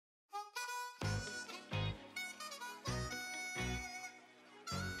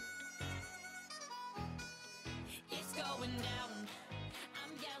going down.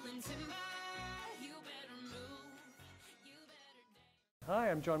 I'm yelling timber, you better move, you better. Hi,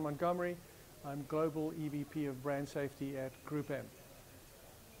 I'm John Montgomery. I'm Global EVP of Brand Safety at GroupM.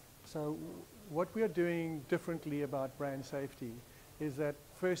 So what we are doing differently about brand safety is that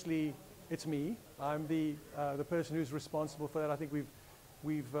firstly, it's me. I'm the person who's responsible for that. I think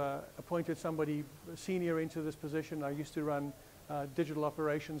we've appointed somebody senior into this position. I used to run digital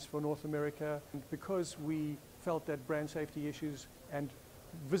operations for North America. And because we felt that brand safety issues and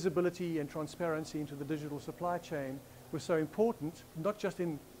visibility and transparency into the digital supply chain were so important, not just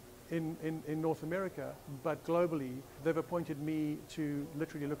in North America, but globally, they've appointed me to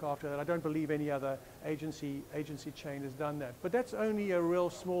literally look after that. I don't believe any other agency chain has done that. But that's only a real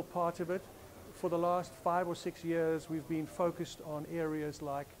small part of it. For the last 5 or 6 years, we've been focused on areas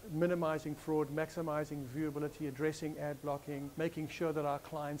like minimizing fraud, maximizing viewability, addressing ad blocking, making sure that our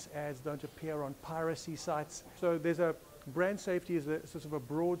clients' ads don't appear on piracy sites. So brand safety is a sort of a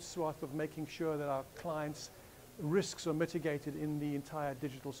broad swath of making sure that our clients' risks are mitigated in the entire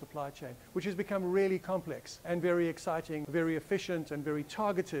digital supply chain, which has become really complex and very exciting, very efficient and very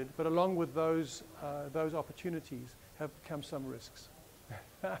targeted, but along with those opportunities have come some risks.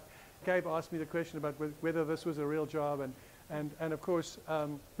 Gabe asked me the question about whether this was a real job, and of course,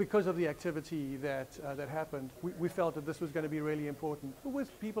 because of the activity that happened, we felt that this was going to be really important.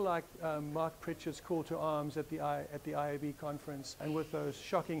 With people like Mark Pritchard's call to arms at the IAB conference, and with those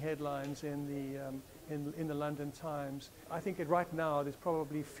shocking headlines in the London Times, I think that right now there's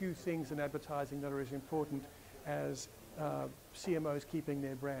probably few things in advertising that are as important as CMOs keeping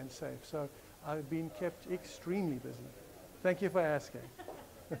their brand safe. So I've been kept extremely busy. Thank you for asking.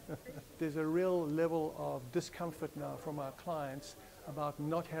 There's a real level of discomfort now from our clients about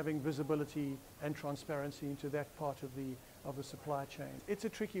not having visibility and transparency into that part of the supply chain. It's a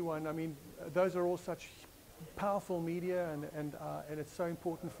tricky one. I mean, those are all such powerful media, and it's so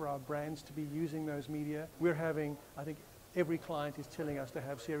important for our brands to be using those media. We're having, I think, every client is telling us to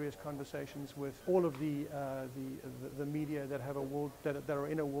have serious conversations with all of the media that have that are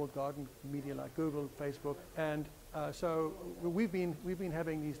in a walled garden, media like Google, Facebook, and so we've been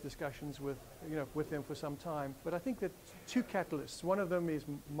having these discussions with them for some time. But I think that two catalysts. One of them is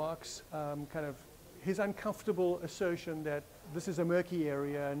Mark's his uncomfortable assertion that this is a murky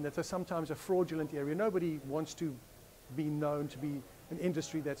area and that there's sometimes a fraudulent area. Nobody wants to be known to be an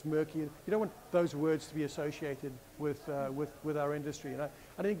industry that's murky. You don't want those words to be associated with our industry. And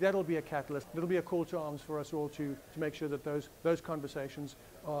I think that'll be a catalyst. It'll be a call to arms for us all to make sure that those conversations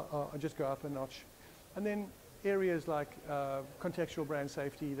are just go up a notch. And then areas like contextual brand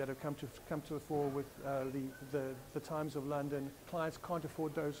safety that have come to the fore with the Times of London. Clients can't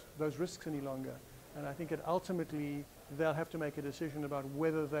afford those risks any longer. And I think that ultimately they'll have to make a decision about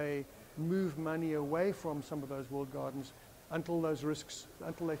whether they move money away from some of those walled gardens until they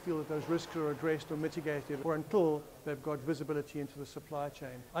feel that those risks are addressed or mitigated, or until they've got visibility into the supply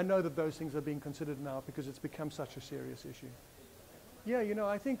chain. I know that those things are being considered now because it's become such a serious issue. Yeah,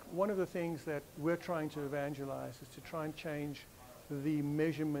 I think one of the things that we're trying to evangelize is to try and change the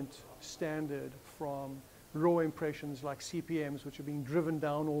measurement standard from raw impressions like CPMs, which are being driven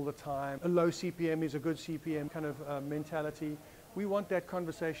down all the time. A low CPM is a good CPM kind of mentality. We want that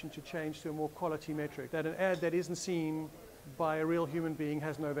conversation to change to a more quality metric, that an ad that isn't seen by a real human being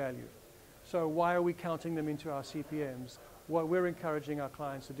has no value. So why are we counting them into our CPMs? What we're encouraging our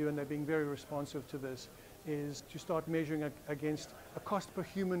clients to do, and they're being very responsive to this, is to start measuring against a cost per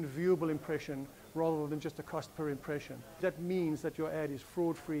human viewable impression rather than just a cost per impression. That means that your ad is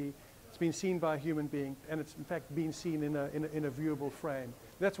fraud-free, it's been seen by a human being, and it's in fact been seen in a viewable frame.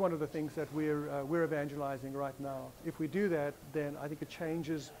 That's one of the things that we're evangelizing right now. If we do that, then I think it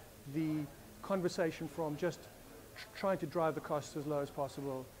changes the conversation from just trying to drive the costs as low as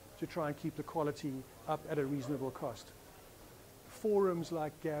possible to try and keep the quality up at a reasonable cost. Forums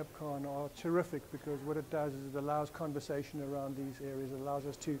like GABBCON are terrific because what it does is it allows conversation around these areas. It allows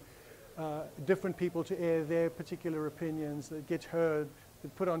us to different people to air their particular opinions that get heard,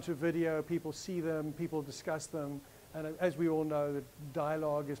 that put onto video, people see them, people discuss them, and as we all know, that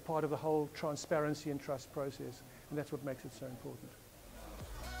dialogue is part of the whole transparency and trust process, and that's what makes it so important.